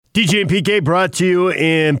DJ and PK brought to you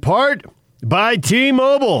in part by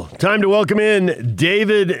T-Mobile. Time to welcome in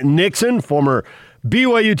David Nixon, former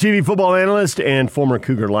BYU TV football analyst and former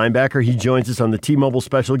Cougar linebacker. He joins us on the T-Mobile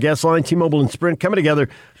special guest line. T-Mobile and Sprint coming together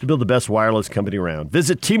to build the best wireless company around.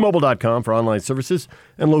 Visit T-Mobile.com for online services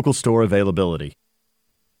and local store availability.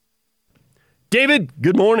 David,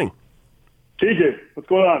 good morning. TJ, what's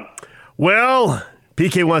going on? Well,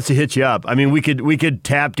 PK wants to hit you up. I mean, we could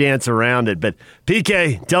tap dance around it, but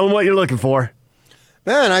PK, tell him what you're looking for.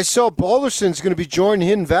 Man, I saw Balderson's going to be joining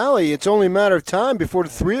Hidden Valley. It's only a matter of time before the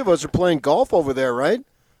three of us are playing golf over there, right?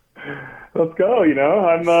 Let's go.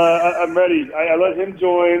 I'm ready. I let him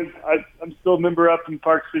join. I'm still a member up in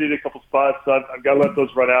Park City at a couple spots, so I've got to let those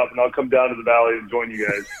run out, and I'll come down to the valley and join you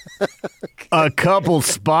guys. A couple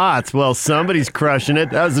spots. Well, somebody's crushing it.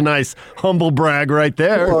 That was a nice humble brag right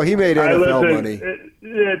there. Well, he made NFL money.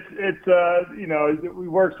 We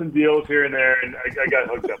work some deals here and there, and I got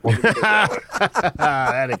hooked up. We'll just go that way.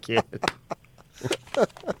 That a kid.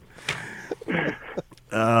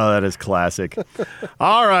 Oh, that is classic.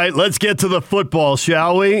 All right, let's get to the football,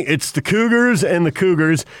 shall we? It's the Cougars and the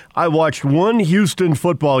Cougars. I watched one Houston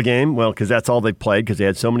football game, well, because that's all they played because they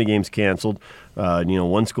had so many games canceled.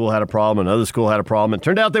 One school had a problem, another school had a problem. It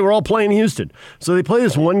turned out they were all playing Houston. So they play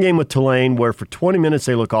this one game with Tulane where for 20 minutes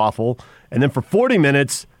they look awful, and then for 40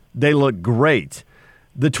 minutes they look great.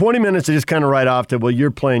 The 20 minutes, they just kind of write off to, well,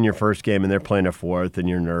 you're playing your first game and they're playing their fourth and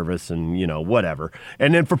you're nervous and, whatever.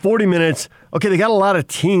 And then for 40 minutes, okay, they got a lot of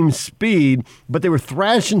team speed, but they were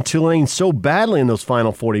thrashing Tulane so badly in those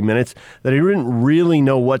final 40 minutes that I didn't really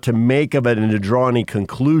know what to make of it and to draw any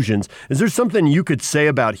conclusions. Is there something you could say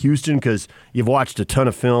about Houston because you've watched a ton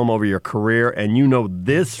of film over your career and you know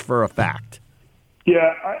this for a fact?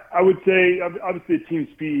 Yeah, I would say, obviously, team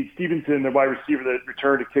speed. Stevenson, the wide receiver that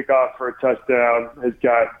returned to kickoff for a touchdown, has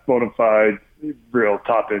got bona fide, real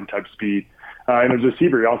top-end type speed. And as a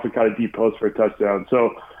receiver, he also caught a deep post for a touchdown.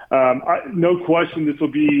 So, no question, this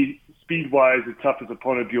will be, speed-wise, the toughest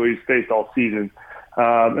opponent BYU's faced all season.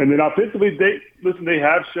 And then offensively, they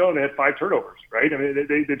have shown they had 5 turnovers, right? I mean,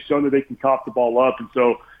 they've shown that they can cough the ball up. And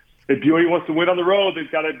so if BYU wants to win on the road,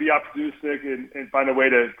 they've got to be opportunistic and find a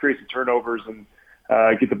way to create some turnovers and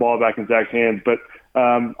get the ball back in Zach's hands. But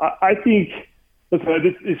I think,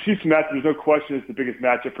 listen, this Houston matchup, there's no question it's the biggest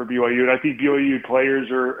matchup for BYU. And I think BYU players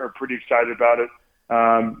are pretty excited about it,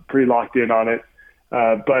 pretty locked in on it.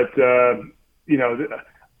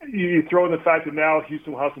 You throw in the fact that now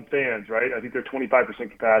Houston will have some fans, right? I think they're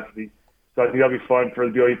 25% capacity. So I think that'll be fun for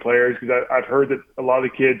the BYU players because I've heard that a lot of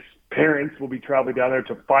the kids' parents will be traveling down there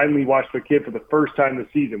to finally watch their kid for the first time this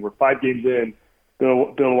season. We're 5 games in.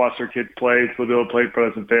 They'll be able to watch their kids play, so they'll be able to play in front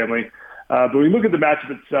of some family. But when you look at the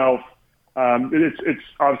matchup itself, it's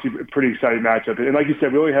obviously a pretty exciting matchup. And like you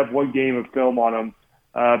said, we only have one game of film on them.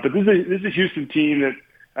 But this is a Houston team that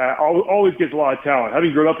always gets a lot of talent.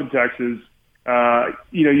 Having grown up in Texas,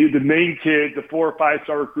 the main kids, the 4 or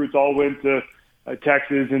 5-star recruits all went to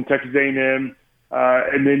Texas and Texas A&M.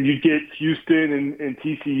 And then you get Houston and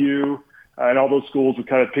TCU and all those schools would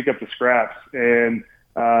kind of pick up the scraps. And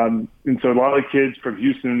so a lot of the kids from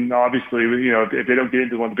Houston, obviously, if they don't get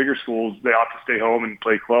into one of the bigger schools, they opt to stay home and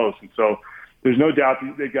play close. And so there's no doubt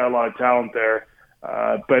that they've got a lot of talent there.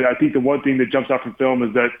 But I think the one thing that jumps out from film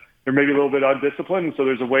is that they're maybe a little bit undisciplined. And so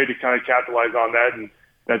there's a way to kind of capitalize on that. And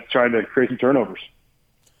that's trying to create some turnovers.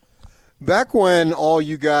 Back when all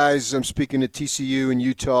you guys, I'm speaking to TCU and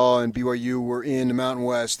Utah and BYU, were in the Mountain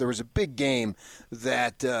West, there was a big game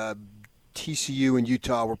that TCU and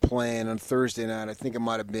Utah were playing on Thursday night. I think it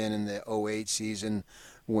might have been in the 2008 season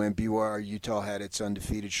when BYU Utah had its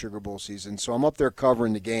undefeated Sugar Bowl season. So I'm up there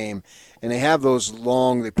covering the game, and they have those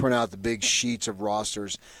they print out the big sheets of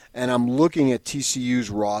rosters, and I'm looking at TCU's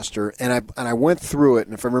roster, and I went through it,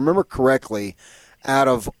 and if I remember correctly, out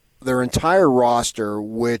of their entire roster,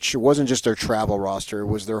 which wasn't just their travel roster, it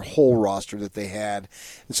was their whole roster that they had.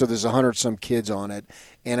 And so there's 100-some kids on it.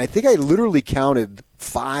 And I think I literally counted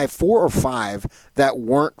 4 or 5 that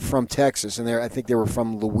weren't from Texas, and I think they were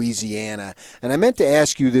from Louisiana. And I meant to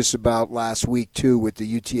ask you this about last week, too, with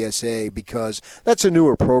the UTSA, because that's a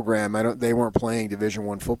newer program. They weren't playing Division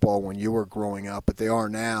I football when you were growing up, but they are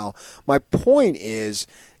now. My point is,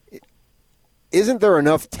 isn't there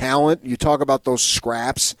enough talent? You talk about those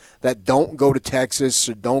scraps that don't go to Texas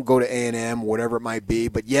or don't go to A&M, whatever it might be,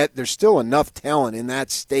 but yet there's still enough talent in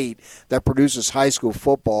that state that produces high school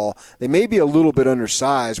football. They may be a little bit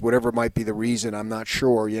undersized, whatever might be the reason, I'm not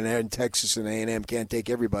sure. And Texas and A&M can't take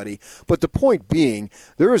everybody. But the point being,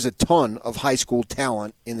 there is a ton of high school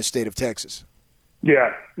talent in the state of Texas.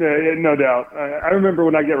 Yeah, no doubt. I remember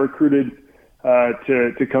when I got recruited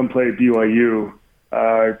to come play at BYU,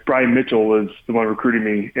 Brian Mitchell was the one recruiting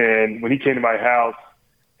me. And when he came to my house,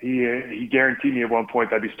 he guaranteed me at one point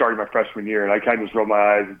that I'd be starting my freshman year. And I kind of just rolled my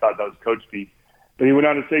eyes and thought that was coach speak. But he went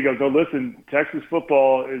on to say, he goes, "Oh, listen, Texas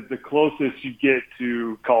football is the closest you get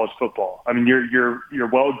to college football. I mean, you're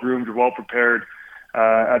well-groomed, you're well-prepared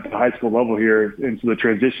at the high school level here. And so the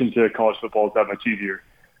transition to college football is that much easier."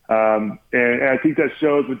 And I think that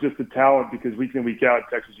shows with just the talent, because week in, week out in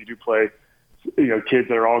Texas, you do play, kids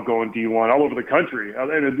that are all going D1 all over the country.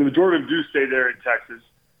 And the majority of them do stay there in Texas.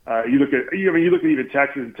 You look at even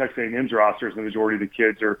Texas and Texas A&M's rosters, and the majority of the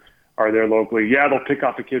kids are there locally. Yeah, they'll pick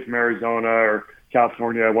off a kid from Arizona or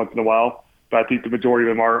California once in a while, but I think the majority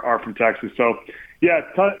of them are from Texas. So, yeah,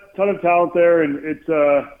 ton of talent there, and it's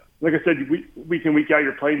like I said, week in, week out,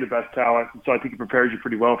 you're playing the best talent, and so I think it prepares you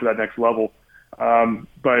pretty well for that next level.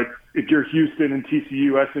 But if you're Houston and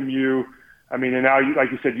TCU, SMU, I mean, and now,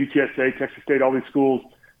 like you said, UTSA, Texas State, all these schools,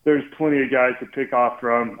 there's plenty of guys to pick off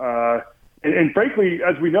from. And frankly,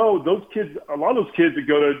 as we know, a lot of those kids that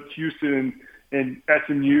go to Houston and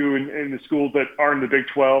SMU and the schools that aren't in the Big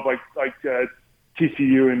 12, like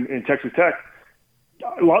TCU and Texas Tech,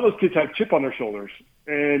 a lot of those kids have chip on their shoulders,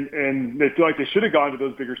 and they feel like they should have gone to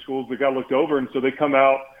those bigger schools. They got looked over, and so they come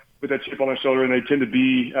out with that chip on their shoulder, and they tend to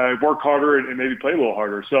be work harder and maybe play a little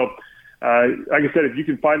harder. So, like I said, if you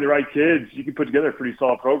can find the right kids, you can put together a pretty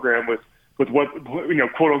solid program with what,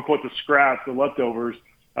 quote unquote, the scraps, the leftovers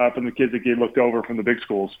from the kids that get looked over from the big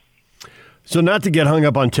schools. So, not to get hung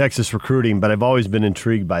up on Texas recruiting, but I've always been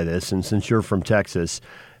intrigued by this, and since you're from Texas,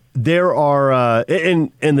 there are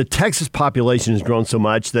and the Texas population has grown so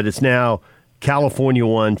much that it's now California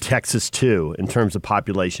 1, Texas 2 in terms of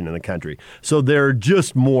population in the country. So there are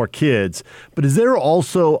just more kids. But is there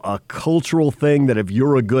also a cultural thing that if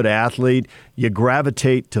you're a good athlete, you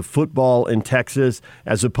gravitate to football in Texas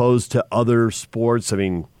as opposed to other sports? I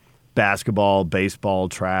mean, basketball, baseball,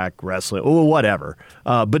 track, wrestling, or whatever.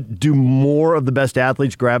 But do more of the best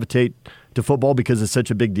athletes gravitate to football because it's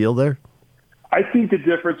such a big deal there? I think the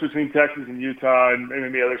difference between Texas and Utah and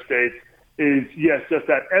maybe other states is, yes, just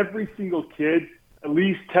that every single kid at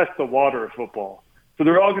least tests the water of football. So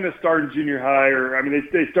they're all going to start in junior high, or, I mean,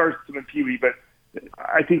 they start some in Pee Wee, but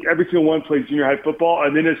I think every single one plays junior high football,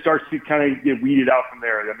 and then it starts to kind of get weeded out from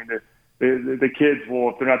there. I mean, the kids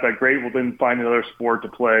will, if they're not that great, will then find another sport to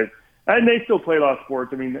play. And they still play a lot of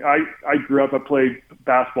sports. I mean, I grew up, I played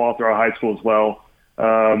basketball throughout high school as well.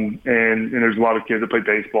 And there's a lot of kids that play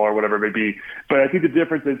baseball or whatever it may be. But I think the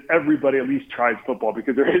difference is everybody at least tries football,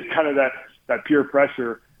 because there is kind of that peer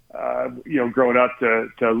pressure, growing up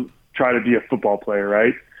to try to be a football player,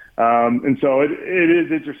 right? And so it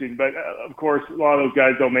is interesting. But, of course, a lot of those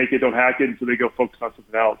guys don't make it, don't hack it, and so they go focus on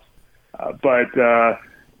something else.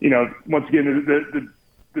 Once again,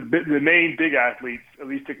 the main big athletes at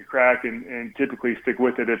least take a crack and typically stick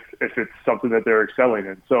with it if it's something that they're excelling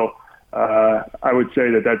in. So I would say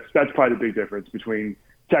that's probably the big difference between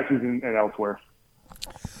Texas and elsewhere.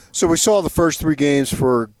 So we saw the first three games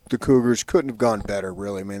for the Cougars. Couldn't have gone better,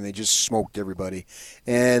 really. I mean, they just smoked everybody.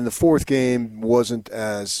 And the fourth game wasn't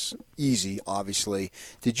as easy, obviously.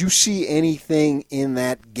 Did you see anything in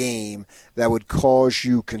that game that would cause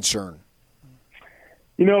you concern?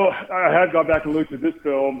 I have gone back and looked at this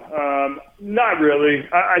film. Not really.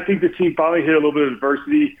 I think the team finally hit a little bit of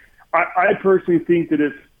adversity. I personally think that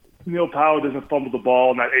if Neil Powell doesn't fumble the ball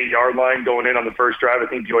on that 8-yard line going in on the first drive, I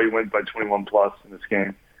think BYU wins by 21+ in this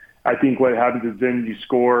game. I think what happens is then you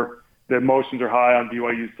score, the emotions are high on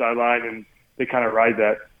BYU's sideline, and they kind of ride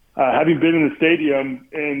that. Having been in the stadium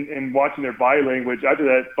and watching their body language after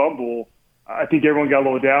that fumble, I think everyone got a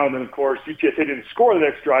little down. And, of course, UTSA didn't score the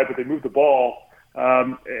next drive, but they moved the ball.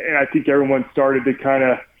 And I think everyone started to kind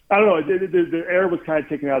of, I don't know, the air was kind of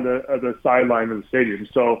taken out of the sideline of the stadium.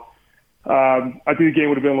 So I think the game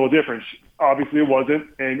would have been a little different. Obviously it wasn't,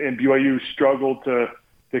 and BYU struggled to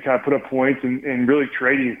kind of put up points and really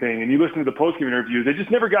create anything. And you listen to the postgame interviews, they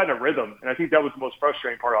just never got in a rhythm. And I think that was the most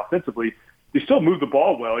frustrating part offensively. They still moved the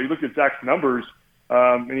ball well. You look at Zach's numbers,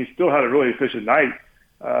 and he still had a really efficient night.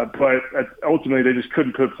 But ultimately they just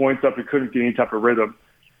couldn't put points up and couldn't get any type of rhythm.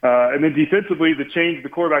 And then defensively, the change of the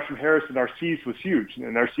quarterbacks from Harris to Narcisse was huge.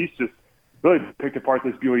 And Narcisse just really picked apart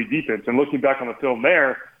this BYU defense. And looking back on the film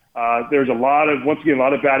there's a lot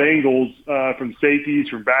of bad angles from safeties,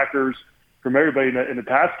 from backers, from everybody in the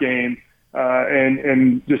pass game,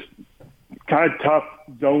 and just kind of tough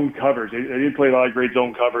zone coverage. They didn't play a lot of great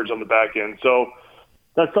zone coverage on the back end. So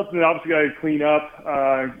that's something that obviously got to clean up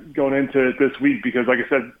going into this week, because, like I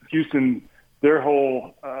said, Houston, their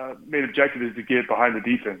whole main objective is to get behind the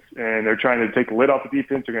defense, and they're trying to take the lid off the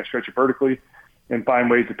defense. They're going to stretch it vertically and find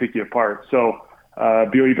ways to pick you apart. So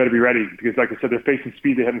BYU better be ready because, like I said, they're facing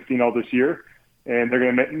speed they haven't seen all this year, and they're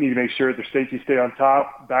going to need to make sure that their safety stay on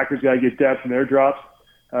top. Backers got to get depth in their drops,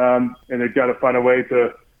 and they've got to find a way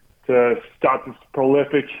to stop this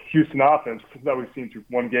prolific Houston offense that we've seen through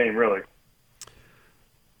one game, really.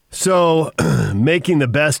 So, making the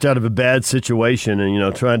best out of a bad situation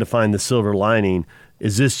and, trying to find the silver lining,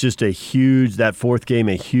 is this just that fourth game,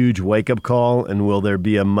 a huge wake-up call, and will there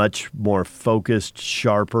be a much more focused,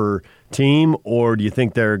 sharper team, or do you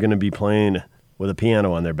think they're going to be playing with a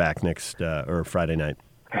piano on their back next or Friday night?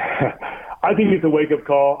 I think it's a wake-up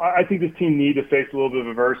call. I think this team needs to face a little bit of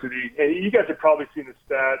adversity. And you guys have probably seen the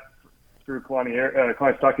stat through Kalani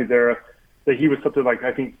Sitake's era that he was something like,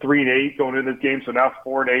 I think, 3-8 going into this game, so now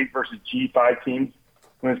 4-8 versus G5 teams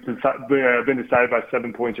when it's been decided by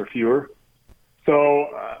 7 points or fewer. So,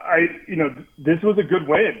 this was a good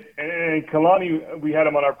win. And Kalani, we had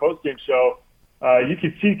him on our post-game show. You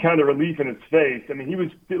could see kind of the relief in his face. I mean, he was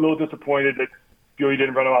a little disappointed that BYU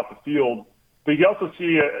didn't run him off the field. But you also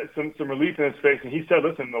see some relief in his face. And he said,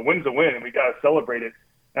 listen, the win's a win, and we got to celebrate it.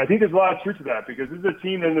 And I think there's a lot of truth to that because this is a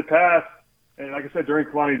team that in the past, and like I said, during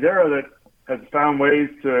Kalani's era, that has found ways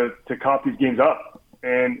to cop these games up.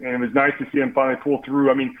 And it was nice to see them finally pull through.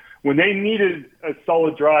 I mean, when they needed a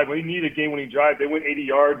solid drive, when they needed a game-winning drive, they went 80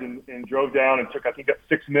 yards and drove down and took, I think,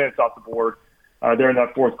 6 minutes off the board there in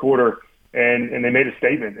that fourth quarter. And they made a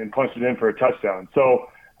statement and punched it in for a touchdown. So,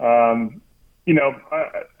 at the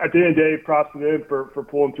end of the day, props to them for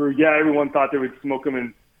pulling through. Yeah, everyone thought they would smoke them,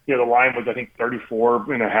 and the line was, I think,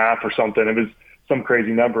 34.5 or something. It was some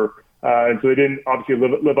crazy number. And so they didn't obviously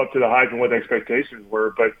live up to the hype and what the expectations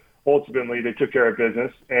were. But ultimately, they took care of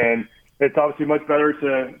business. And it's obviously much better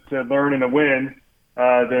to learn and to win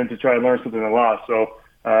than to try to learn something and lost. So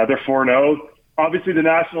they're 4-0. Obviously, the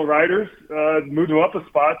national writers moved them up a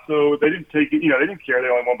spot, so they didn't take it. They didn't care. They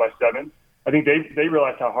only won by 7. I think they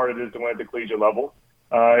realized how hard it is to win at the collegiate level,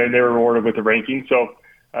 and they were rewarded with the ranking. So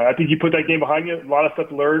I think you put that game behind you, a lot of stuff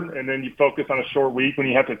to learn, and then you focus on a short week when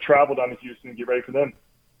you have to travel down to Houston and get ready for them.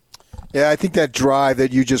 Yeah, I think that drive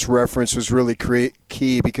that you just referenced was really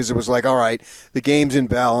key because it was like, all right, the game's in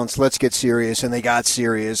balance, let's get serious, and they got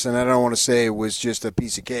serious. And I don't want to say it was just a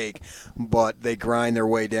piece of cake, but they grind their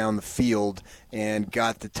way down the field and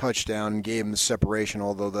got the touchdown and gave them the separation,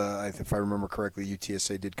 although, if I remember correctly,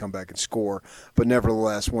 UTSA did come back and score. But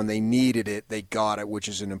nevertheless, when they needed it, they got it, which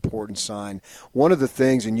is an important sign. One of the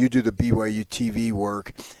things, and you do the BYU TV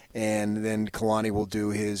work, and then Kalani will do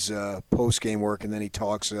his post-game work, and then he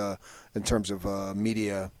talks in terms of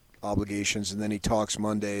media obligations, and then he talks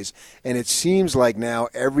Mondays. And it seems like now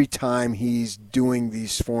every time he's doing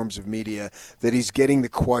these forms of media that he's getting the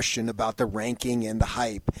question about the ranking and the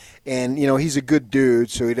hype. And, he's a good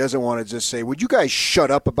dude, so he doesn't want to just say, would you guys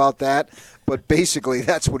shut up about that? But basically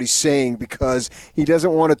that's what he's saying because he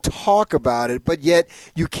doesn't want to talk about it, but yet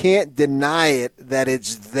you can't deny it that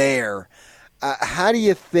it's there. How do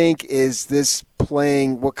you think is this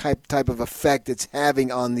playing, what type of effect it's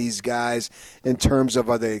having on these guys in terms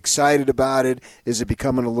of, are they excited about it? Is it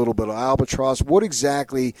becoming a little bit of albatross? What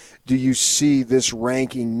exactly do you see this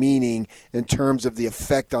ranking meaning in terms of the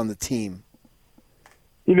effect on the team?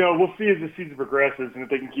 We'll see as the season progresses and if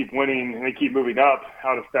they can keep winning and they keep moving up,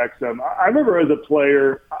 how it affects them. I remember as a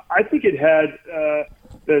player, I think it had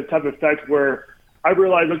the type of effect where I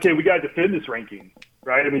realized, okay, we got to defend this ranking.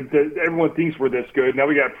 Right? I mean, everyone thinks we're this good. Now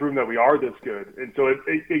we got to prove that we are this good. And so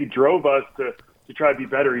it drove us to try to be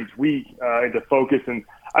better each week and to focus. And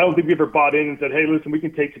I don't think we ever bought in and said, hey, listen, we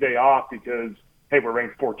can take today off because, hey, we're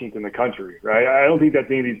ranked 14th in the country. Right? I don't think that's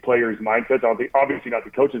any of these players' mindsets. I don't think, obviously not the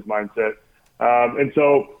coach's mindset. And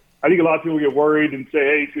so I think a lot of people get worried and say,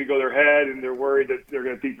 hey, it's going to go their head, and they're worried that they're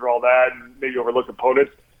going to think they're all that and maybe overlook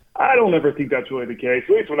opponents. I don't ever think that's really the case.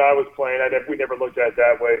 At least when I was playing, we never looked at it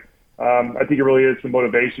that way. I think it really is some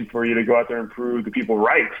motivation for you to go out there and prove the people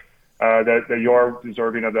right that you are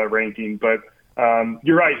deserving of that ranking. But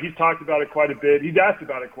you're right. He's talked about it quite a bit. He's asked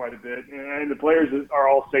about it quite a bit. And the players are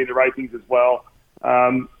all saying the right things as well.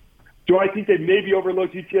 Do I think they maybe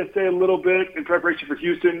overlooked UTSA a little bit in preparation for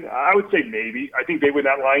Houston? I would say maybe. I think when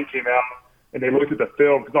that line came out and they looked at the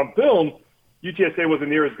film, because on film, UTSA wasn't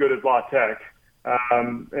near as good as La Tech,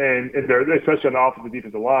 and they're, especially on the offensive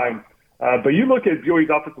defensive line. But you look at BYU's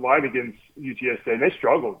offensive line against UTSA, and they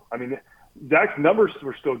struggled. I mean, Zach's numbers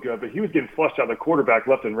were still good, but he was getting flushed out of the quarterback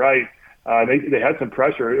left and right. They had some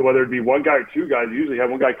pressure, whether it be one guy or two guys. They usually have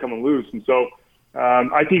one guy coming loose. And so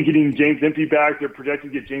I think getting James Empey back, they're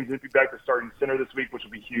projected to get James Empey back to starting center this week, which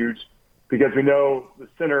will be huge because we know the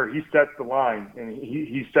center, he sets the line, and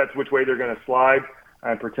he sets which way they're going to slide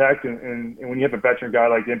and protect. And when you have a veteran guy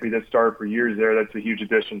like Empey that started for years there, that's a huge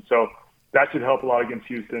addition. So that should help a lot against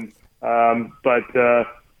Houston. Offensively,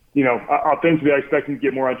 I expect him to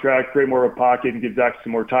get more on track, create more of a pocket, and give Zach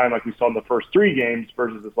some more time like we saw in the first 3 games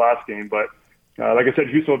versus this last game. But like I said,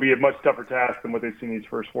 Houston will be a much tougher task than what they've seen these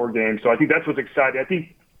first 4 games. So I think that's what's exciting. I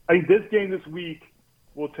think this game this week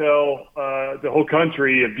will tell the whole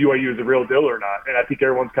country if BYU is a real deal or not. And I think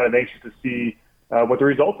everyone's kind of anxious to see what the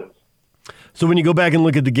result is. So when you go back and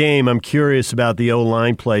look at the game, I'm curious about the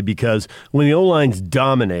O-line play, because when the O-line's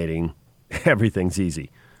dominating, everything's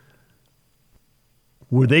easy.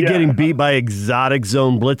 Were they getting beat by exotic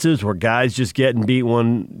zone blitzes? Were guys just getting beat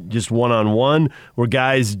one-on-one? Were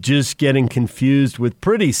guys just getting confused with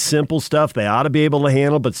pretty simple stuff they ought to be able to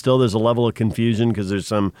handle, but still there's a level of confusion because there's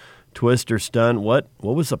some twist or stunt? What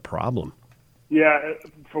was the problem? Yeah,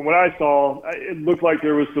 from what I saw, it looked like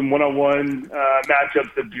there was some one-on-one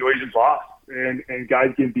matchups that BYU just lost, and guys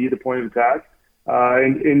getting beat at the point of attack.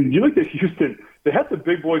 And you looked at Houston, they had some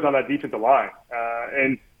big boys on that defensive line,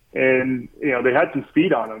 and they had some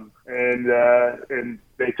speed on them, and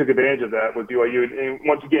they took advantage of that with BYU. And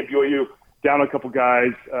once again, BYU down a couple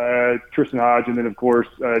guys, Tristan Hodge, and then of course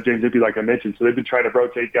James Zippy, like I mentioned. So they've been trying to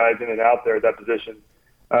rotate guys in and out there at that position.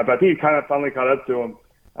 But I think it kind of finally caught up to them.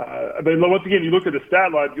 But once again, you look at the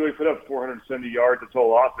stat line, BYU put up 470 yards of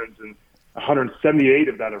total offense, and 178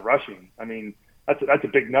 of that are rushing. I mean, that's a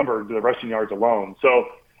big number to the rushing yards alone. So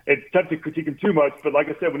it's tough to critique him too much, but like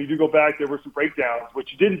I said, when you do go back, there were some breakdowns,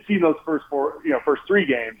 which you didn't see in those first 3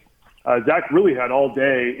 games. Zach really had all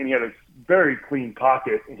day, and he had a very clean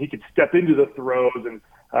pocket, and he could step into the throws and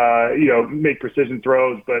make precision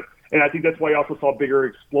throws. And I think that's why you also saw bigger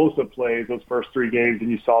explosive plays those first 3 games than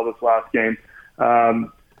you saw this last game.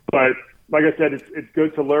 But like I said, it's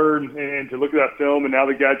good to learn and to look at that film, and now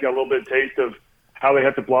the guys got a little bit of taste of how they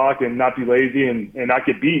have to block and not be lazy and not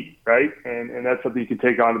get beat, right? And that's something you can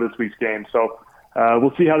take on to this week's game. So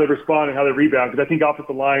we'll see how they respond and how they rebound, because I think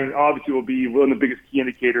offensive line obviously will be one of the biggest key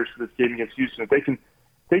indicators for this game against Houston. If they can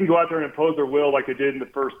go out there and impose their will like they did in the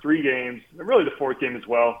first 3 games, and really the 4th game as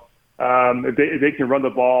well, if they can run the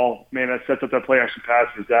ball, man, that sets up that play action pass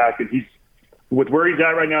for Zach. And he's, with where he's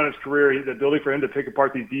at right now in his career, the ability for him to pick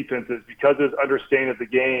apart these defenses because of his understanding of the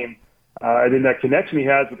game, and then that connection he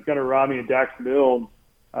has with Gunnar Rami and Dax Milne,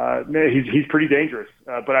 man, he's pretty dangerous.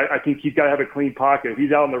 But I think he's got to have a clean pocket. If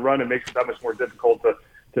he's out on the run, it makes it that much more difficult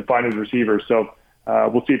to find his receivers. So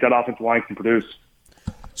we'll see if that offensive line can produce.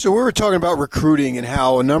 So we were talking about recruiting and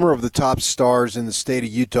how a number of the top stars in the state of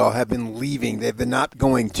Utah have been leaving. They've been not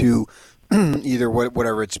going to either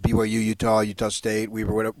whatever it's BYU, Utah State,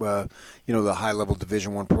 Weber, the high-level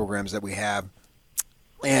Division I programs that we have.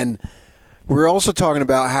 And we're also talking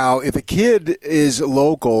about how if a kid is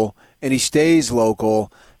local and he stays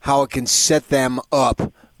local, how it can set them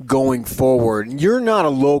up going forward. You're not a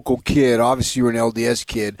local kid. Obviously, you're an LDS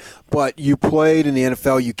kid, but you played in the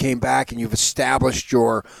NFL. You came back, and you've established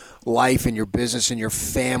your life and your business and your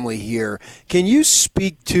family here. Can you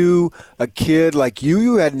speak to a kid like you?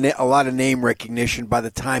 You had a lot of name recognition by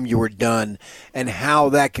the time you were done, and how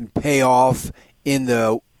that can pay off in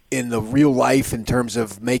the real life in terms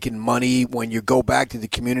of making money when you go back to the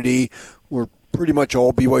community. We're pretty much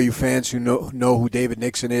all BYU fans who know who David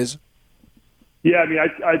Nixon is. Yeah, I mean,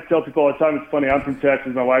 I tell people all the time, it's funny, I'm from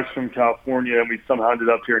Texas, my wife's from California, and we somehow ended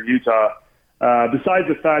up here in Utah. Besides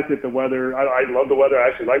the fact that the weather, I love the weather, I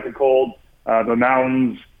actually like the cold, the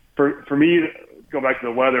mountains. For me, going back to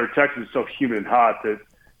the weather, Texas is so humid and hot that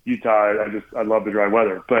Utah, I love the dry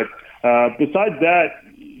weather. But besides that,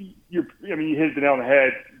 you hit the nail on the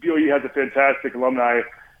head. BYU has a fantastic alumni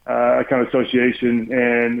kind of association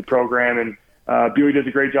and program, and BYU does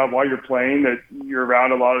a great job while you're playing, that you're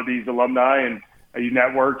around a lot of these alumni, and you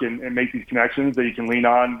network and make these connections that you can lean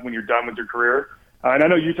on when you're done with your career. And I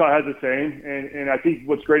know Utah has the same, and I think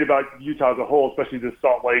what's great about Utah as a whole, especially the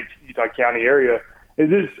Salt Lake, Utah County area, is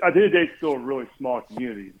this, at the end of the day, it's still a really small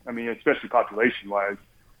community. I mean, especially population-wise.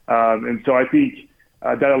 And so I think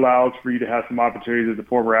that allows for you to have some opportunities as a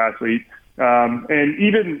former athlete. And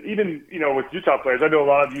even with Utah players, I know a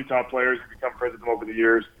lot of Utah players have become friends with them over the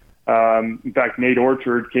years. In fact, Nate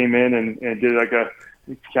Orchard came in and did like a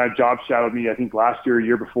kind of job shadowed me, I think last year, a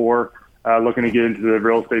year before, looking to get into the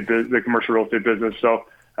real estate the commercial real estate business. So,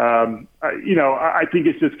 I think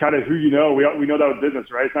it's just kind of who you know. We know that with business,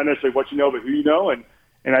 right? It's not necessarily what you know, but who you know. And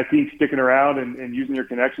I think sticking around and using your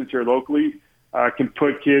connections here locally can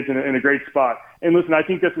put kids in a great spot. And listen, I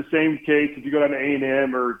think that's the same case if you go down to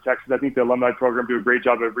A&M or Texas. I think the alumni program do a great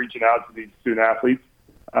job of reaching out to these student athletes.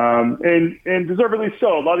 And deservedly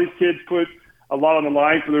so. A lot of these kids put a lot on the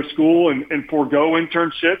line for their school and forego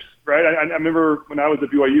internships, right? I remember when I was at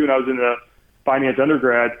BYU and I was in a finance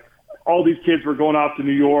undergrad, all these kids were going off to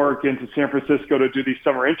New York and to San Francisco to do these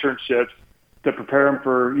summer internships to prepare them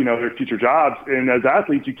for, their future jobs. And as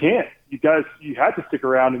athletes, you can't. You had to stick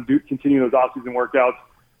around and continue those off-season workouts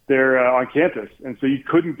there on campus. And so you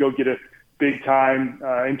couldn't go get a big-time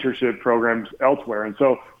internship programs elsewhere. And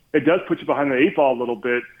so it does put you behind the eight ball a little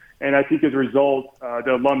bit. And I think as a result,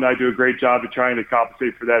 the alumni do a great job of trying to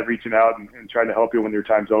compensate for that, reaching out and trying to help you when your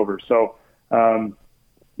time's over. So,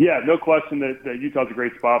 no question that Utah's a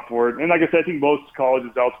great spot for it. And like I said, I think most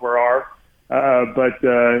colleges elsewhere are. But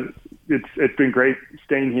it's been great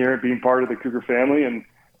staying here and being part of the Cougar family and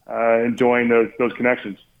enjoying those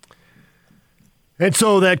connections. And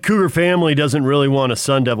so that Cougar family doesn't really want a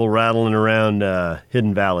Sun Devil rattling around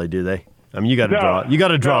Hidden Valley, do they? I mean, you got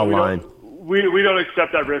to draw a line. We don't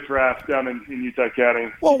accept that riffraff down in Utah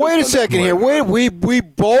County. Well, wait a second here. We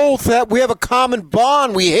both have a common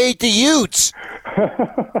bond. We hate the Utes.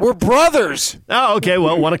 We're brothers. Oh, okay.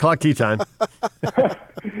 Well, 1 o'clock tea time.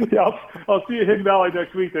 Yeah, I'll see you at Hidden Valley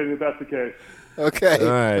next week then, if that's the case. Okay.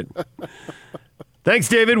 All right. Thanks,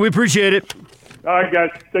 David. We appreciate it. All right, guys.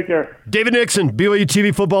 Take care. David Nixon, BYU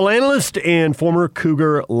TV football analyst and former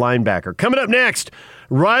Cougar linebacker. Coming up next,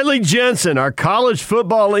 Riley Jensen, our college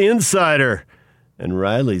football insider. And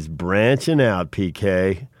Riley's branching out,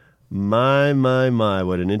 PK. My,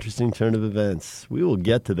 what an interesting turn of events. We will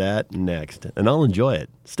get to that next, and I'll enjoy it.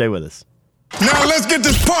 Stay with us. Now let's get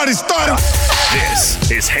this party started.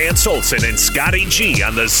 This is Hans Olsen and Scotty G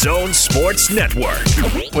on the Zone Sports Network.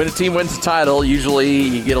 When a team wins the title, usually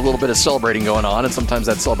you get a little bit of celebrating going on, and sometimes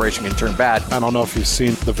that celebration can turn bad. I don't know if you've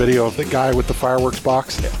seen the video of the guy with the fireworks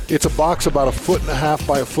box. Yeah. It's a box about 1.5 feet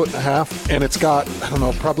by 1.5 feet, and it's got,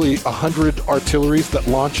 probably 100 artilleries that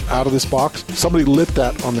launch out of this box. Somebody lit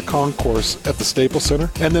that on the concourse at the Staples Center,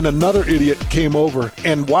 and then another idiot came over,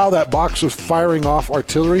 and while that box was firing off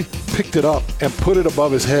artillery, picked it up and put it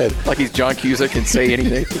above his head. Like he's John Cusack and say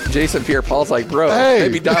anything. Jason Pierre-Paul's like, bro, hey,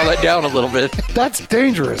 maybe dial that down a little bit. That's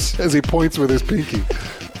dangerous, as he points with his pinky.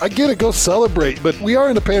 I get it, go celebrate, but we are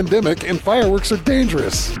in a pandemic and fireworks are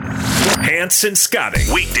dangerous. Hans and Scotty,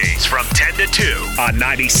 weekdays from 10 to 2 on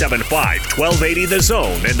 97.5, 1280 The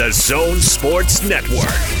Zone and the Zone Sports Network.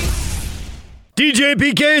 DJ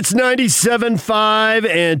PK, it's 97.5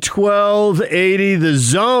 and 1280 The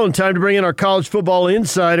Zone. Time to bring in our college football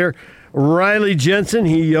insider, Riley Jensen.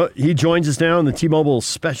 He joins us now on the T-Mobile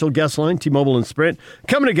special guest line, T-Mobile and Sprint,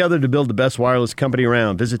 coming together to build the best wireless company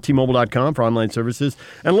around. Visit T-Mobile.com for online services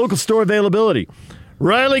and local store availability.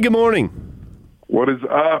 Riley, good morning. What is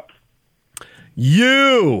up?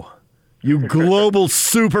 You global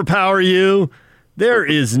superpower, you. There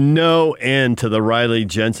is no end to the Riley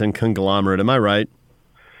Jensen conglomerate. Am I right?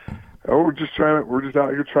 Oh, we're just out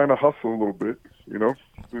here trying to hustle a little bit, You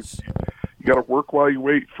got to work while you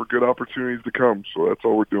wait for good opportunities to come. So that's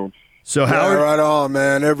all we're doing. So Howard, right on,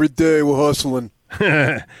 man. Every day we're hustling.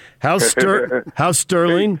 How's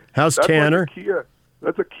Sterling? How's Tanner?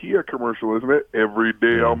 That's a Kia commercial, isn't it? Every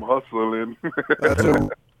day I'm hustling. That's a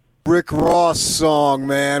Rick Ross song,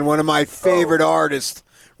 man. One of my favorite artists,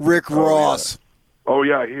 Rick Ross. Oh,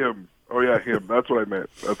 yeah, him. That's what I meant.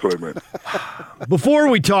 Before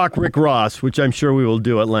we talk Rick Ross, which I'm sure we will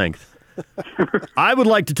do at length, I would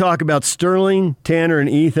like to talk about Sterling, Tanner, and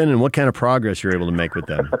Ethan and what kind of progress you're able to make with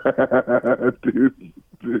them. Dude.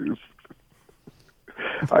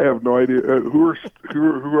 I have no idea. Who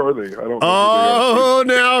are they? I don't know. Oh,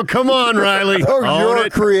 now, come on, Riley. Your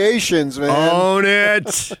creations, man. Own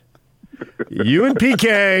it. You and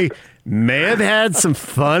PK may have had some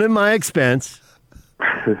fun at my expense.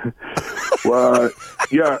 Well,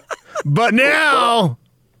 yeah. But now,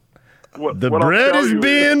 the bread is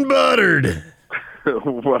being buttered.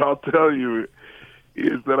 What I'll tell you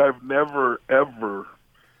is that I've never, ever,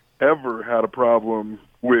 ever had a problem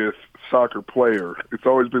with soccer player. It's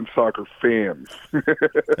always been soccer fans.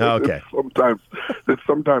 Okay. That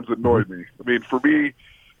sometimes annoyed me. I mean, for me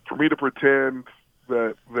to pretend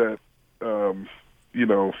that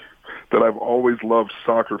that I've always loved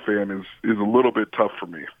soccer fan is a little bit tough for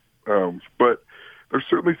me. But there's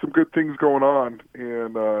certainly some good things going on,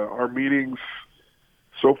 and our meetings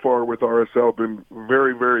so far with RSL have been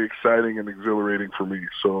very, very exciting and exhilarating for me.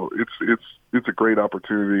 So it's a great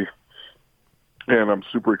opportunity, and I'm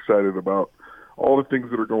super excited about all the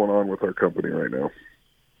things that are going on with our company right now.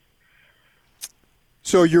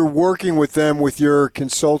 So you're working with them with your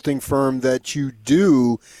consulting firm that you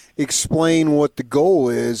do. Explain what the goal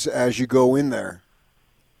is as you go in there.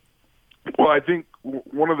 Well, I think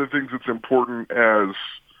one of the things that's important as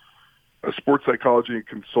a sports psychology and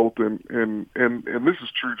consultant, and this is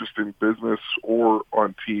true just in business or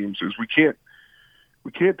on teams, is we can't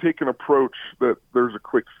we can't take an approach that there's a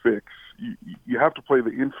quick fix. You have to play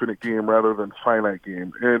the infinite game rather than finite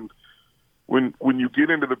game. And when you get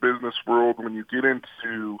into the business world, when you get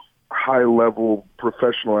into high-level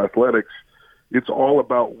professional athletics, it's all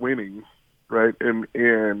about winning, right? And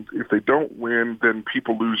if they don't win, then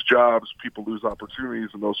people lose jobs, people lose opportunities,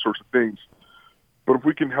 and those sorts of things. But if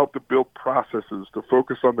we can help to build processes, to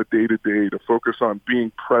focus on the day-to-day, to focus on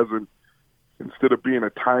being present instead of being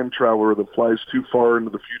a time traveler that flies too far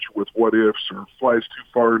into the future with what-ifs or flies too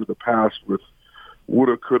far into the past with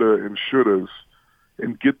woulda, coulda, and shouldas,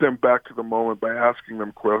 and get them back to the moment by asking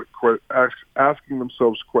them asking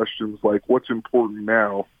themselves questions like what's important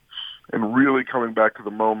now, and really coming back to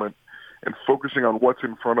the moment and focusing on what's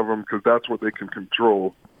in front of them because that's what they can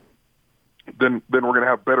control, then we're going to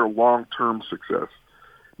have better long-term success.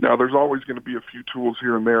 Now, there's always going to be a few tools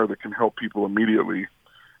here and there that can help people immediately.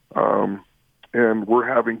 And we're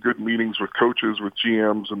having good meetings with coaches, with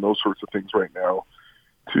GMs, and those sorts of things right now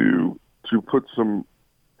to put some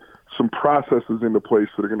processes into place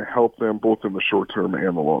that are going to help them both in the short term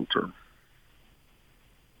and the long term.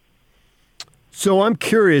 So I'm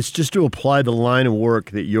curious, just to apply the line of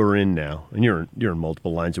work that you're in now, and you're in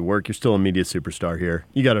multiple lines of work. You're still a media superstar here.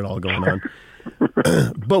 You got it all going on.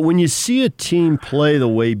 But when you see a team play the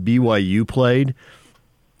way BYU played,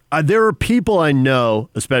 there are people I know,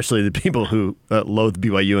 especially the people who loathe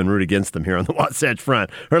BYU and root against them here on the Wasatch Front,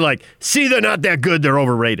 are like, see, they're not that good, they're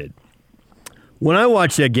overrated. When I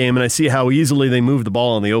watch that game and I see how easily they moved the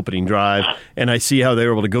ball on the opening drive, and I see how they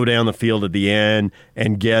were able to go down the field at the end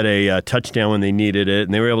and get a touchdown when they needed it,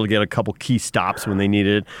 and they were able to get a couple key stops when they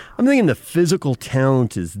needed it, I'm thinking the physical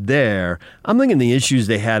talent is there. I'm thinking the issues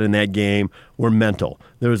they had in that game were mental.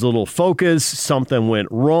 There was a little focus, something went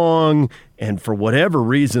wrong, and for whatever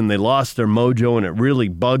reason they lost their mojo and it really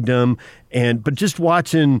bugged them. But just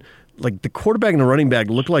watching, like, the quarterback and the running back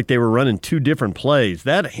looked like they were running two different plays.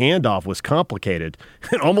 That handoff was complicated.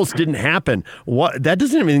 It almost didn't happen. That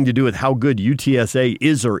doesn't have anything to do with how good UTSA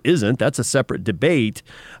is or isn't. That's a separate debate.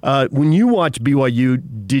 When you watch BYU,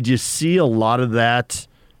 did you see a lot of that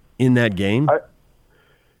in that game?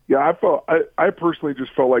 I personally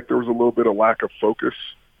just felt like there was a little bit of lack of focus.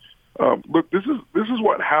 Look, this is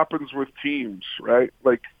what happens with teams, right?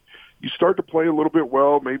 Like, you start to play a little bit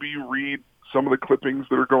well. Maybe you read some of the clippings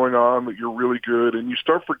that are going on that you're really good, and you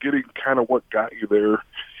start forgetting kind of what got you there.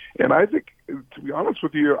 And I think, to be honest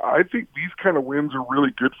with you, I think these kind of wins are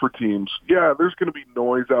really good for teams. Yeah, there's going to be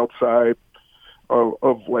noise outside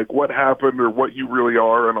of like what happened or what you really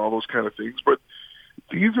are and all those kind of things. But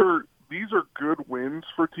these are good wins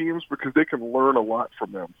for teams because they can learn a lot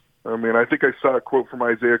from them. I mean, I think I saw a quote from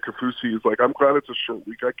Isaiah Kafusi. He's like, I'm glad it's a short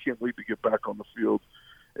week. I can't wait to get back on the field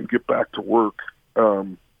and get back to work.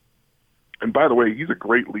 And by the way, he's a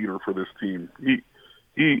great leader for this team.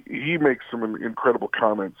 He makes some incredible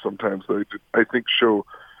comments sometimes that I think show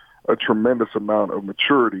a tremendous amount of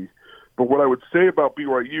maturity. But what I would say about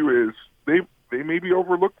BYU is they maybe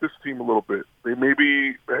overlooked this team a little bit. They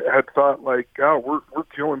maybe had thought like, oh, we're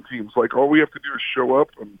killing teams. Like, all we have to do is show up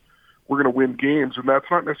and we're going to win games. And that's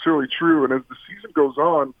not necessarily true. And as the season goes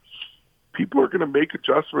on, people are going to make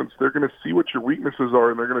adjustments. They're going to see what your weaknesses are,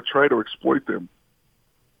 and they're going to try to exploit them.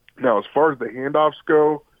 Now, as far as the handoffs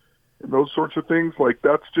go and those sorts of things, like,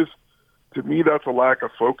 that's just, to me, that's a lack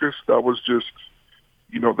of focus. That was just,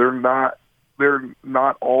 they're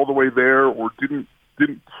not all the way there, or didn't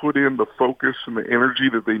put in the focus and the energy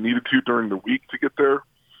that they needed to during the week to get there.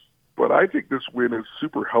 But I think this win is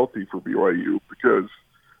super healthy for BYU because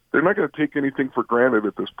they're not going to take anything for granted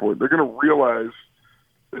at this point. They're going to realize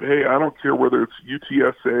that, hey, I don't care whether it's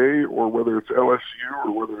UTSA or whether it's LSU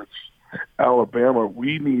or whether it's Alabama,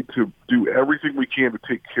 we need to do everything we can to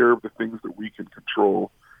take care of the things that we can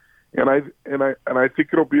control. And I think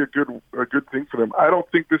it'll be a good thing for them. I don't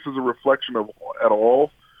think this is a reflection at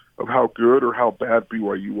all of how good or how bad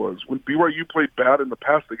BYU was. When BYU played bad in the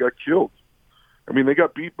past, they got killed. I mean, they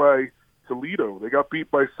got beat by Toledo, they got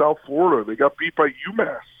beat by South Florida, they got beat by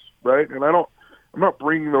UMass, right? And I'm not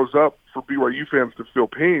bringing those up for BYU fans to feel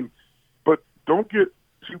pain, but don't get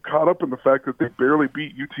too caught up in the fact that they barely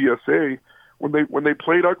beat UTSA. When they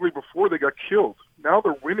played ugly before, they got killed. Now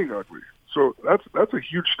they're winning ugly. So that's a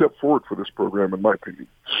huge step forward for this program, in my opinion.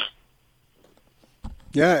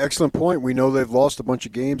 Yeah, excellent point. We know they've lost a bunch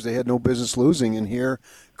of games they had no business losing, and here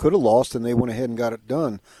could have lost, and they went ahead and got it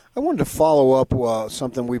done. I wanted to follow up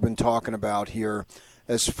something we've been talking about here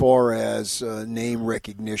as far as name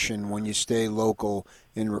recognition when you stay local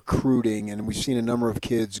in recruiting, and we've seen a number of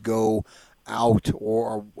kids go out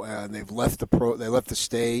or they've left the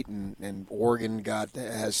state, and Oregon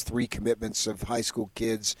has 3 commitments of high school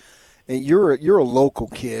kids. and you're a local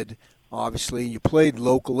kid, obviously. You played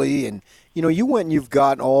locally, and you went and you've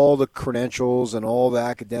gotten all the credentials and all the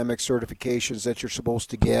academic certifications that you're supposed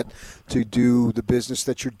to get to do the business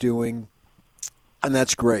that you're doing, and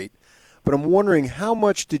that's great. But I'm wondering, how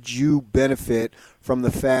much did you benefit from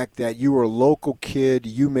the fact that you were a local kid,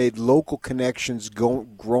 you made local connections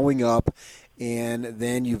growing up, and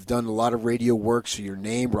then you've done a lot of radio work, so your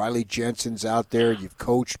name, Riley Jensen's out there, you've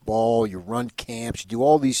coached ball, you run camps, you do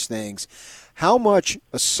all these things. How much,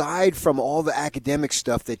 aside from all the academic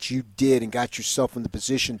stuff that you did and got yourself in the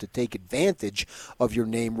position to take advantage of your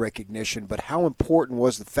name recognition, but how important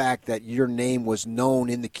was the fact that your name was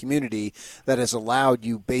known in the community that has allowed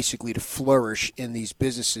you basically to flourish in these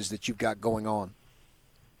businesses that you've got going on?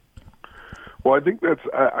 Well, I think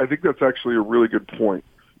that's actually a really good point.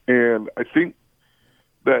 And I think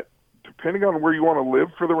that depending on where you want to live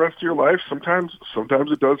for the rest of your life, sometimes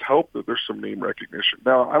it does help that there's some name recognition.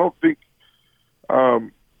 Now, I don't think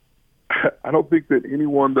that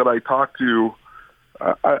anyone that I talk to,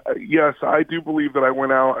 yes, I do believe that I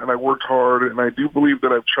went out and I worked hard, and I do believe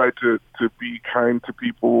that I've tried to be kind to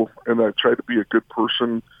people, and I've tried to be a good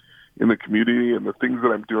person in the community and the things that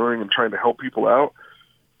I'm doing and trying to help people out.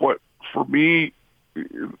 But for me,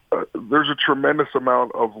 there's a tremendous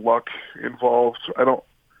amount of luck involved. I don't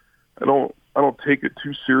take it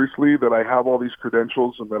too seriously that I have all these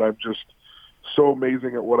credentials and that I'm just so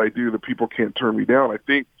amazing at what I do that people can't turn me down. I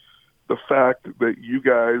think the fact that you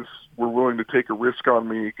guys were willing to take a risk on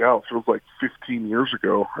me, it feels like 15 years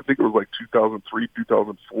ago. I think it was like 2003,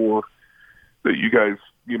 2004 that you guys,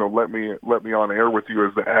 let me on air with you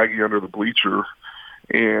as the Aggie under the bleacher,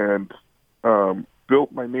 and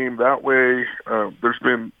built my name that way. There's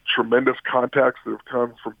been tremendous contacts that have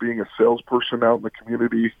come from being a salesperson out in the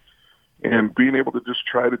community and being able to just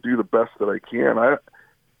try to do the best that I can.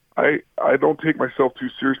 I don't take myself too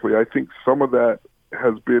seriously. I think some of that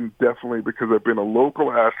has been definitely because I've been a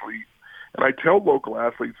local athlete, and I tell local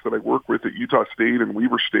athletes that I work with at Utah State and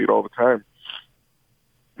Weber State all the time,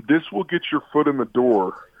 this will get your foot in the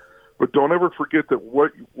door, but don't ever forget that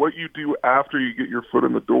what you do after you get your foot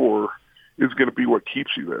in the door is going to be what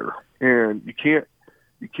keeps you there. And you can't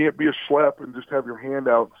be a schlep and just have your hand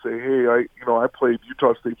out and say, hey, I played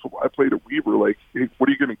Utah State football. I played at Weber. Like, hey, what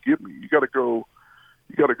are you going to give me? You got to go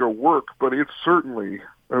work. But it's certainly,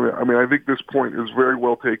 I think this point is very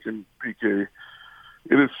well taken, PK.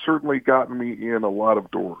 It has certainly gotten me in a lot of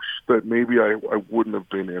doors that maybe I wouldn't have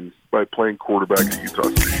been in by playing quarterback at Utah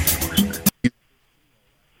State.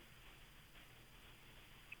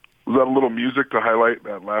 Was that a little music to highlight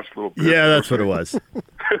that last little bit? Yeah, that's what it was.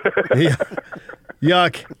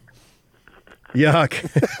 Yuck.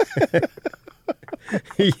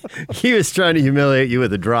 He was trying to humiliate you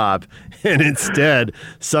with a drop, and instead,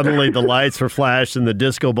 suddenly the lights were flashed and the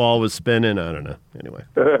disco ball was spinning. I don't know. Anyway.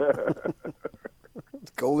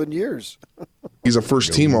 It's golden years. He's a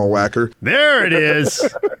first-team all-whacker. There it is.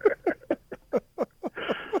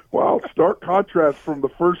 Wow, stark contrast from the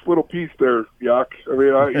first little piece there, Yuck.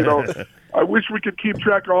 I wish we could keep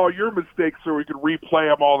track of all your mistakes so we could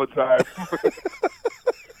replay them all the time.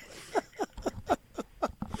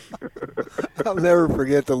 I'll never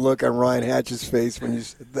forget the look on Ryan Hatch's face when you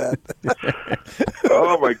said that.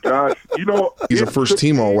 Oh, my gosh. He's a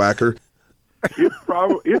first-team all-whacker.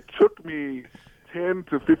 It took me 10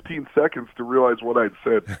 to 15 seconds to realize what I'd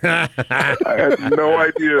said. I had no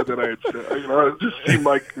idea that I had said. It just seemed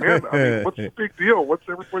like, man, what's the big deal? What's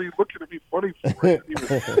everybody looking at me funny for? I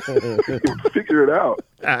didn't even figure it out.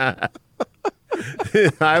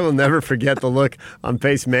 I will never forget the look on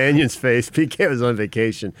Pace Mannion's face. PK was on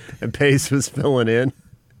vacation, and Pace was filling in,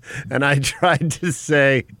 and I tried to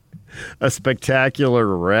say a spectacular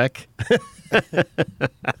wreck.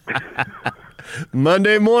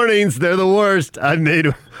 Monday mornings, they're the worst. I've made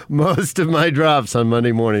most of my drops on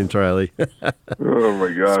Monday mornings, Riley. Oh,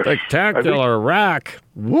 my gosh. Spectacular rack.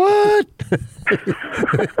 What?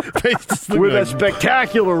 With a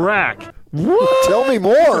spectacular rack. What? Tell me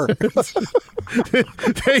more.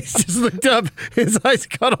 Pace just looked up. His eyes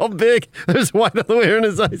got all big. There's white all the way in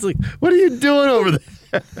his eyes. Like, what are you doing over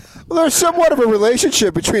there? Well, there's somewhat of a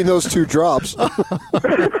relationship between those two drops.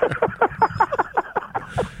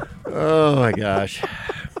 Oh, my gosh.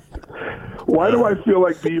 Why do I feel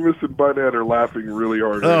like Beavis and Butthead are laughing really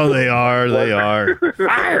hard? Oh, they are. They are.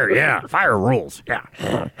 Fire, yeah. Fire rules, yeah.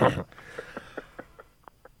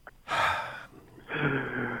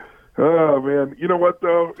 Oh, man. You know what,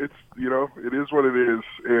 though? It is what it is.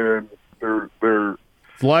 And they're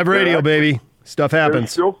it's live radio, baby. Stuff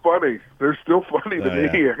happens. They're still funny to me.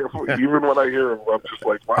 Yeah. Even when I hear them, I'm just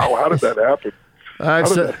like, wow, how did that happen?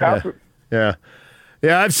 Yeah.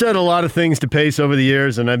 Yeah, I've said a lot of things to Pace over the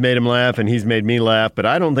years, and I've made him laugh, and he's made me laugh, but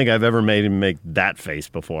I don't think I've ever made him make that face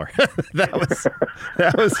before. that was,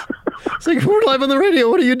 it's like, we're live on the radio,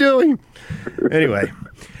 what are you doing? Anyway.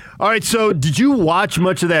 All right, so did you watch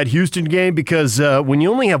much of that Houston game? Because when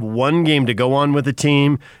you only have one game to go on with a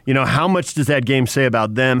team, how much does that game say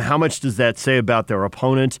about them? How much does that say about their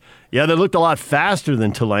opponent? Yeah, they looked a lot faster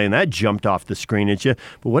than Tulane. That jumped off the screen at you.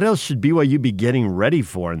 But what else should BYU be getting ready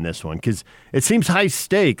for in this one? Because it seems high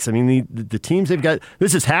stakes. I mean, the teams they've got,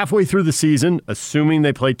 this is halfway through the season, assuming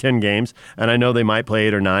they play 10 games. And I know they might play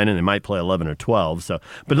 8 or 9, and they might play 11 or 12.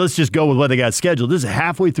 But let's just go with what they got scheduled. This is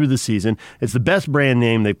halfway through the season. It's the best brand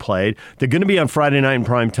name they played. They're going to be on Friday night in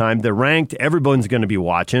prime time. They're ranked. Everyone's going to be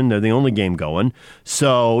watching. They're the only game going.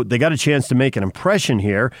 So they got a chance to make an impression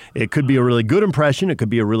here. It could be a really good impression. It could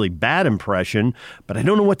be a really bad impression. But I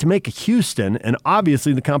don't know what to make of Houston, and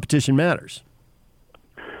obviously the competition matters.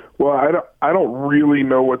 Well, I don't really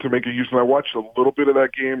know what to make of Houston. I watched a little bit of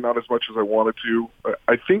that game, not as much as I wanted to.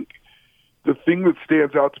 I think the thing that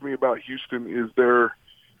stands out to me about Houston is there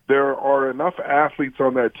are enough athletes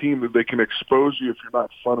on that team that they can expose you if you're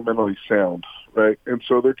not fundamentally sound, right? And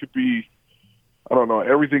so there could be, I don't know,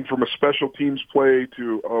 everything from a special teams play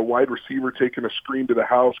to a wide receiver taking a screen to the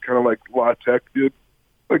house, kind of like La Tech did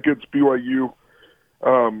against BYU.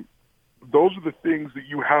 Those are the things that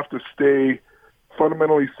you have to stay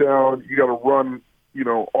fundamentally sound. You got to run,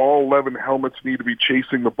 all 11 helmets need to be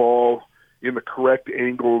chasing the ball in the correct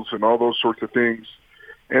angles and all those sorts of things.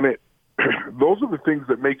 And those are the things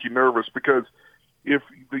that make you nervous, because if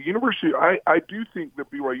the university, I do think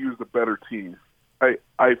that BYU is the better team.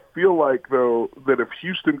 I feel like, though, that if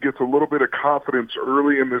Houston gets a little bit of confidence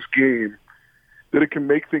early in this game, that it can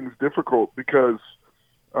make things difficult, because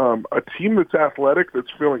a team that's athletic,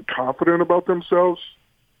 that's feeling confident about themselves,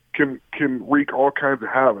 can wreak all kinds of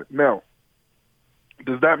havoc. Now,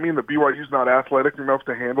 does that mean that BYU's not athletic enough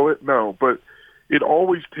to handle it? No, but it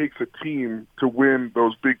always takes a team to win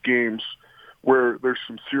those big games where there's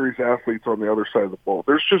some serious athletes on the other side of the ball.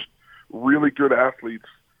 There's just really good athletes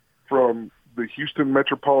from the Houston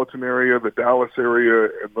metropolitan area, the Dallas area,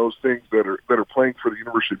 and those things that are playing for the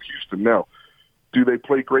University of Houston. Now, do they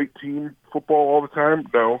play great team football all the time?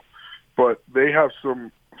 No, but they have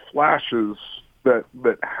some flashes that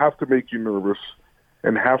have to make you nervous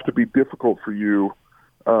and have to be difficult for you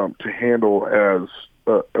to handle as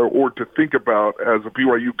or to think about as a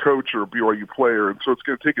BYU coach or a BYU player. And so it's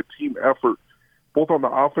going to take a team effort, both on the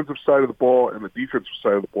offensive side of the ball and the defensive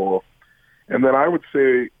side of the ball. And then I would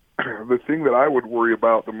say the thing that I would worry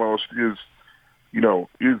about the most is,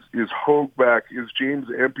 is Hogue back? Is James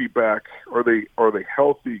Empey back? Are they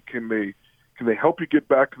healthy? Can they help you get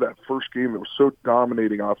back to that first game that was so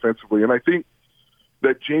dominating offensively? And I think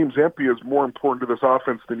that James Empey is more important to this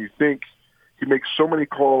offense than you think. He makes so many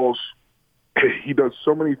calls. He does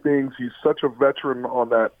so many things. He's such a veteran on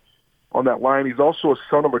that line. He's also a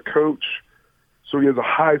son of a coach, so he has a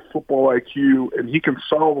high football IQ, and he can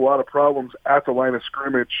solve a lot of problems at the line of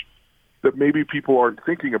scrimmage that maybe people aren't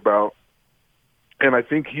thinking about. And I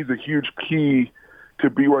think he's a huge key to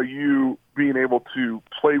BYU being able to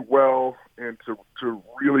play well and to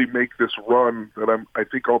really make this run that I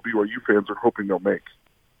think all BYU fans are hoping they'll make.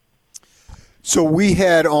 So we've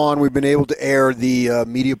been able to air the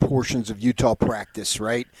media portions of Utah practice,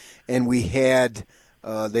 right? And we had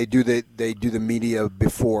they do the media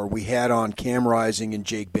before. We had on Cam Rising and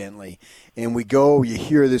Jake Bentley. And you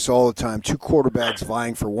hear this all the time, two quarterbacks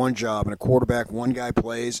vying for one job, and a quarterback, one guy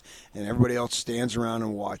plays, and everybody else stands around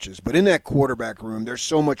and watches. But in that quarterback room, there's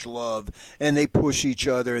so much love, and they push each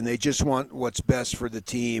other, and they just want what's best for the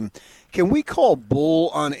team. Can we call bull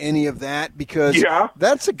on any of that? Because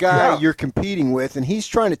that's a guy you're competing with, and he's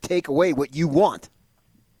trying to take away what you want.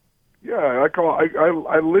 Yeah,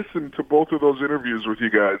 I listened to both of those interviews with you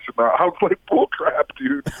guys. I was like, bull crap,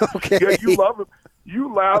 dude. Okay. Yeah, you love him.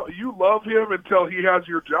 You love him until he has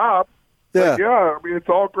your job. Yeah. I mean, it's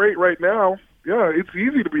all great right now. Yeah, it's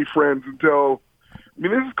easy to be friends until –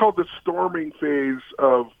 this is called the storming phase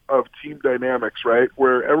of team dynamics, right,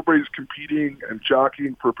 where everybody's competing and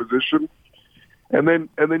jockeying for position. And then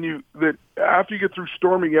after you get through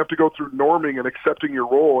storming, you have to go through norming and accepting your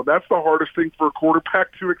role. And that's the hardest thing for a quarterback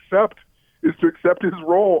to accept, is to accept his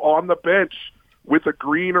role on the bench with a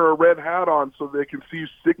green or a red hat on so they can see you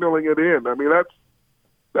signaling it in. I mean,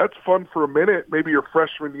 that's fun for a minute, maybe your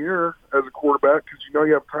freshman year as a quarterback, because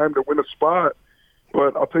you have time to win a spot.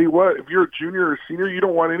 But I'll tell you what, if you're a junior or senior, you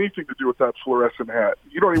don't want anything to do with that fluorescent hat.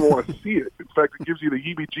 You don't even want to see it. In fact, it gives you the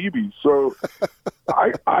heebie-jeebies. So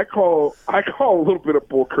I call a little bit of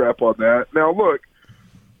bull crap on that. Now, look,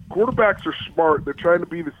 quarterbacks are smart. They're trying to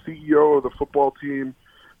be the CEO of the football team.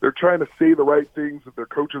 They're trying to say the right things that their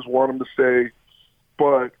coaches want them to say.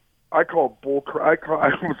 But I call bull crap. I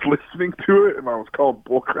was listening to it, and I was calling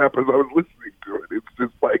bull crap as I was listening to it. It's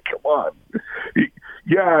just like, come on.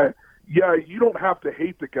 Yeah, you don't have to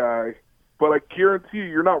hate the guy, but I guarantee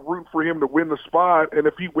you're not rooting for him to win the spot. And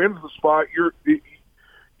if he wins the spot,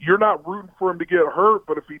 you're not rooting for him to get hurt.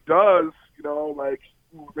 But if he does,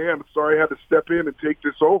 man, sorry I had to step in and take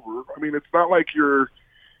this over. I mean, it's not like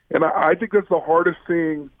and I think that's the hardest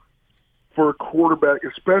thing for a quarterback,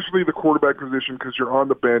 especially the quarterback position, because you're on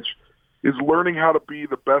the bench, is learning how to be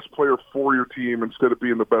the best player for your team instead of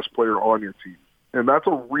being the best player on your team. And that's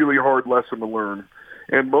a really hard lesson to learn.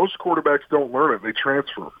 And most quarterbacks don't learn it. They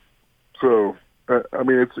transfer. So, I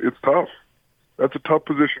mean, it's tough. That's a tough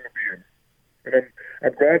position to be in. And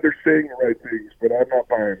I'm glad they're saying the right things, but I'm not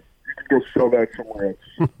buying. You can go sell that somewhere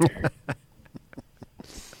else.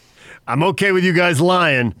 I'm okay with you guys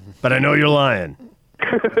lying, but I know you're lying.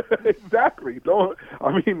 Exactly. Look.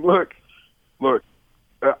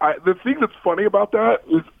 The thing that's funny about that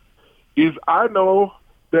is I know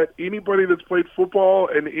that anybody that's played football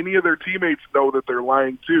and any of their teammates know that they're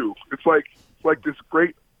lying too. It's like this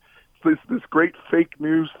great fake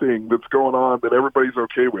news thing that's going on that everybody's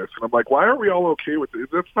okay with, and I'm like, why are we all okay with it?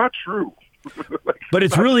 That's not true. But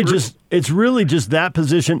it's really just that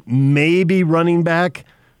position, maybe running back,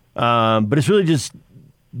 but it's really just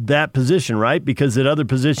that position, right? Because at other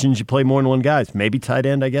positions you play more than one guy. Maybe tight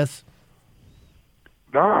end, I guess.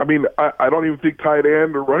 No, I mean I don't even think tight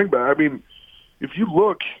end or running back. I mean, if you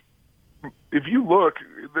look,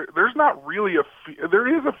 there's not really there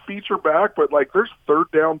is a feature back, but like there's third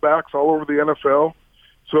down backs all over the NFL.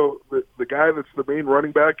 So the guy that's the main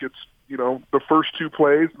running back gets, the first two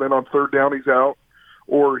plays, and then on third down he's out,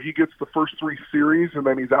 or he gets the first three series and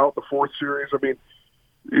then he's out the fourth series. I mean,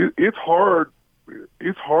 it's hard.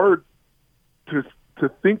 It's hard to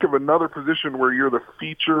think of another position where you're the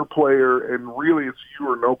feature player and really it's you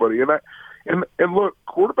or nobody. And look,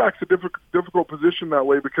 quarterback's a difficult position that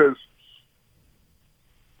way because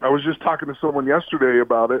I was just talking to someone yesterday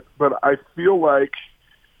about it, but I feel like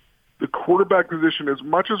the quarterback position, as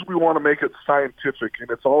much as we want to make it scientific and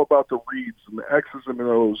it's all about the reads and the X's and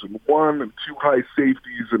O's and 1 and 2 high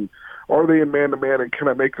safeties and are they in man-to-man and can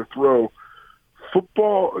I make the throw,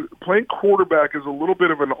 football, playing quarterback is a little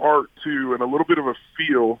bit of an art too and a little bit of a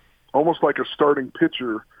feel, almost like a starting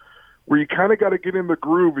pitcher, where you kind of got to get in the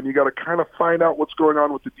groove and you got to kind of find out what's going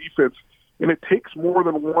on with the defense. And it takes more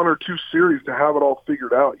than 1 or 2 series to have it all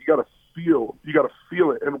figured out. You got to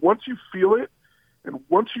feel it. And once you feel it, and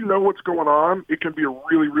once you know what's going on, it can be a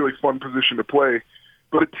really, really fun position to play.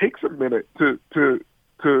 But it takes a minute to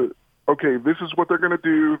okay, this is what they're going to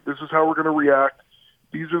do. This is how we're going to react.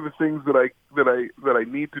 These are the things that I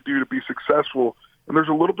need to do to be successful. And there's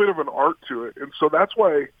a little bit of an art to it. And so that's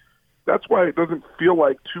why it doesn't feel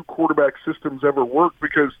like 2 quarterback systems ever work,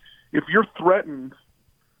 because if you're threatened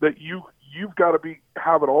that you've got to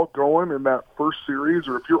have it all going in that first series,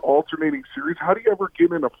 or if you're alternating series, how do you ever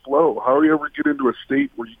get in a flow? How do you ever get into a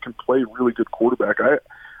state where you can play really good quarterback?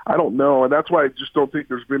 I don't know, and that's why I just don't think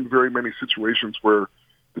there's been very many situations where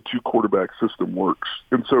the 2 quarterback system works.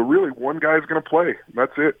 And so really one guy's going to play.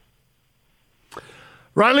 That's it.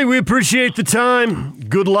 Riley, we appreciate the time.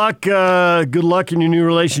 Good luck. Good luck in your new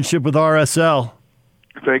relationship with RSL.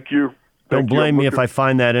 Thank you. Don't blame me if I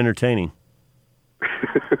find that entertaining.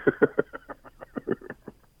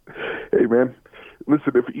 Hey, man,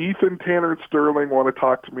 listen, if Ethan, Tanner, and Sterling want to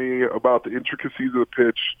talk to me about the intricacies of the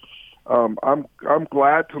pitch, I'm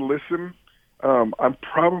glad to listen. I'm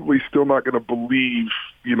probably still not going to believe,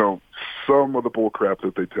 some of the bull crap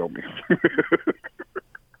that they tell me.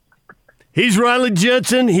 He's Riley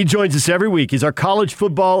Jensen. He joins us every week. He's our college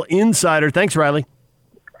football insider. Thanks, Riley.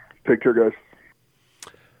 Take care, guys.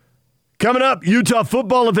 Coming up, Utah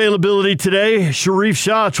football availability today. Sharif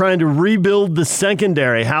Shah trying to rebuild the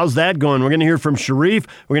secondary. How's that going? We're going to hear from Sharif.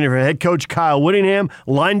 We're going to hear from head coach Kyle Whittingham,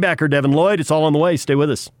 linebacker Devin Lloyd. It's all on the way. Stay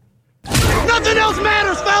with us. Nothing else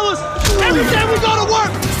matters, fellas. Every day we go to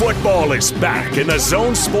work. Football is back, and the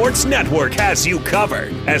Zone Sports Network has you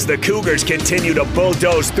covered as the Cougars continue to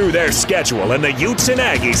bulldoze through their schedule and the Utes and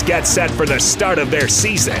Aggies get set for the start of their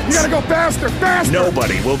seasons. You gotta go faster.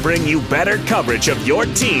 Nobody will bring you better coverage of your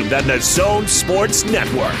team than the Zone Sports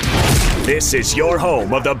Network. This is your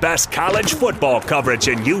home of the best college football coverage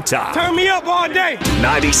in Utah. Turn me up all day.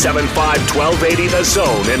 97.5 1280 The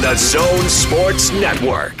Zone and the Zone Sports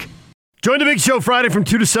Network. Join the Big Show Friday from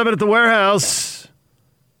 2 to 7 at the Warehouse.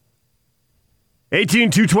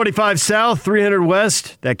 18225 South, 300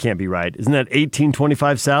 West. That can't be right. Isn't that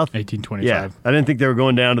 1825 South? 1825. Yeah. I didn't think they were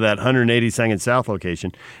going down to that 182nd South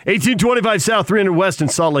location. 1825 South, 300 West in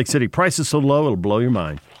Salt Lake City. Price is so low, it'll blow your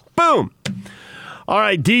mind. Boom. All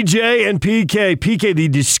right, DJ and PK. PK, the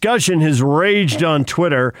discussion has raged on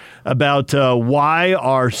Twitter about why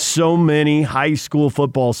are so many high school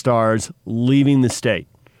football stars leaving the state.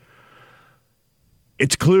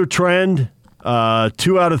 It's a clear trend. 2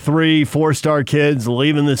 out of 3 4-star kids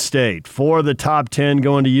leaving the state. 4 of the top 10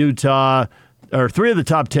 going to Utah, or 3 of the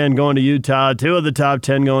top 10 going to Utah, 2 of the top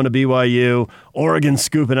 10 going to BYU. Oregon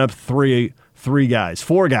scooping up 4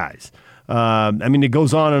 guys. It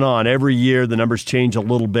goes on and on. Every year the numbers change a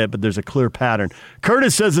little bit, but there's a clear pattern.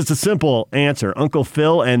 Curtis says it's a simple answer. Uncle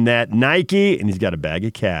Phil and that Nike, and he's got a bag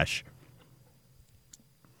of cash.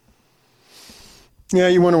 Yeah,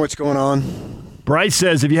 you wonder what's going on. Bryce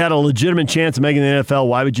says, if you had a legitimate chance of making the NFL,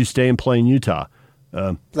 why would you stay and play in Utah?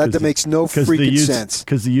 That makes no freaking sense.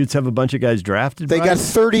 Because the Utes have a bunch of guys drafted. They got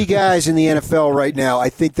 30 guys in the NFL right now. I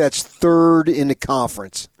think that's 3rd in the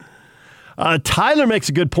conference. Tyler makes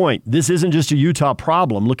a good point. This isn't just a Utah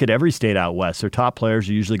problem. Look at every state out west. Their top players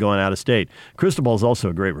are usually going out of state. Cristobal is also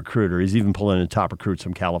a great recruiter. He's even pulling in top recruits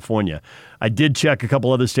from California. I did check a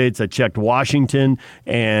couple other states. I checked Washington,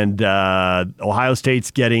 and Ohio State's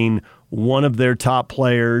getting one of their top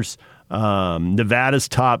players. Nevada's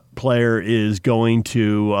top player is going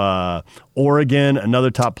to Oregon.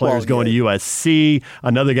 Another top player is going to USC.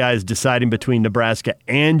 Another guy is deciding between Nebraska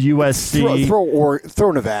and USC.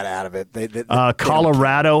 Throw Nevada out of it.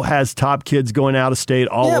 Colorado has top kids going out of state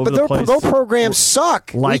all over the place. Those programs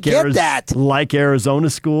suck. We get that. Like Arizona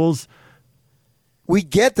schools. We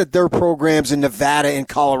get that their programs in Nevada and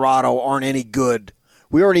Colorado aren't any good.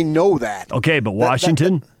 We already know that. Okay, but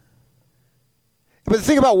Washington? But the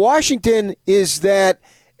thing about Washington is that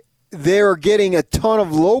they're getting a ton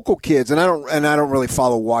of local kids, and I don't really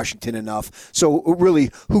follow Washington enough. So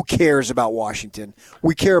really, who cares about Washington?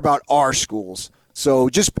 We care about our schools. So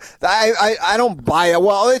I don't buy it.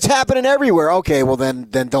 Well, it's happening everywhere. Okay, well then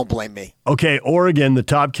don't blame me. Okay, Oregon, the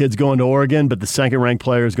top kid's going to Oregon, but the second-ranked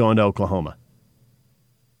player is going to Oklahoma.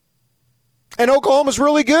 And Oklahoma's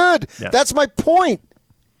really good. Yeah. That's my point.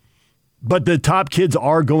 But the top kids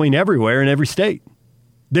are going everywhere in every state.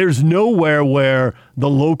 There's nowhere where the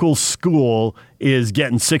local school is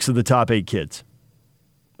getting 6 of the top 8 kids.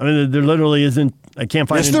 I mean, there literally isn't. I can't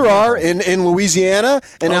find. Yes, there are in Louisiana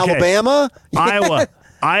and Alabama,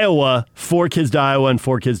 Iowa. 4 kids to Iowa and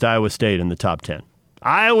 4 kids to Iowa State in the top 10.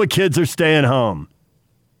 Iowa kids are staying home.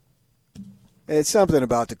 It's something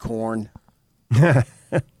about the corn.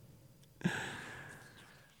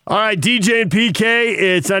 All right, DJ and PK,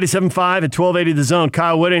 it's 97.5 at 1280 The Zone.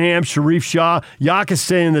 Kyle Whittingham, Sharif Shah. Yak is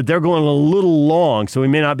saying that they're going a little long, so we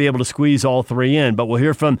may not be able to squeeze all 3 in, but we'll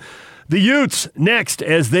hear from the Utes next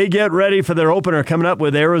as they get ready for their opener coming up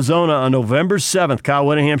with Arizona on November 7th. Kyle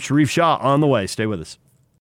Whittingham, Sharif Shah on the way. Stay with us.